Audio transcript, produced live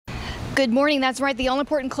Good morning. That's right. The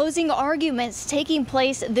all-important closing arguments taking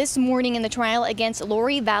place this morning in the trial against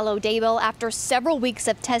Lori Daybell. After several weeks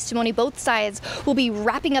of testimony, both sides will be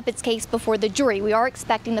wrapping up its case before the jury. We are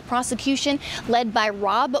expecting the prosecution, led by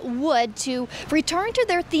Rob Wood, to return to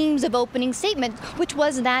their themes of opening statement, which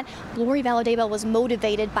was that Lori Daybell was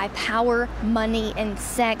motivated by power, money, and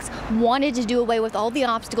sex, wanted to do away with all the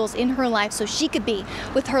obstacles in her life so she could be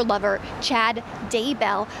with her lover, Chad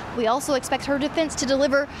Daybell. We also expect her defense to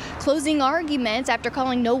deliver closing arguments after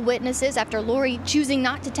calling no witnesses, after Lori choosing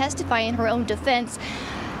not to testify in her own defense,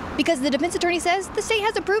 because the defense attorney says the state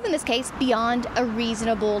hasn't proven this case beyond a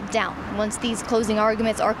reasonable doubt. Once these closing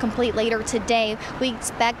arguments are complete later today, we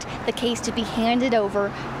expect the case to be handed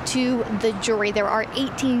over to the jury. There are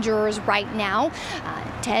 18 jurors right now,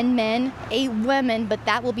 10 men, 8 women, but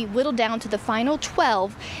that will be whittled down to the final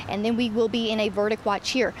 12, and then we will be in a verdict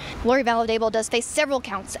watch here. Lori Daybell does face several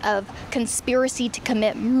counts of conspiracy to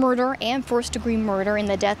commit murder and first-degree murder in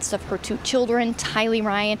the deaths of her 2 children, Tylee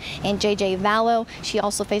Ryan and JJ Vallow. She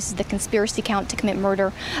also faces the conspiracy count to commit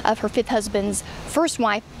murder of her 5th husband's first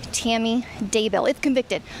wife, Tammy Daybell. If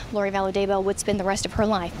convicted, Lori Daybell would spend the rest of her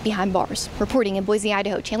life behind bars. Reporting in Boise,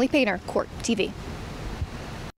 Idaho, Chanley Painter, Court TV.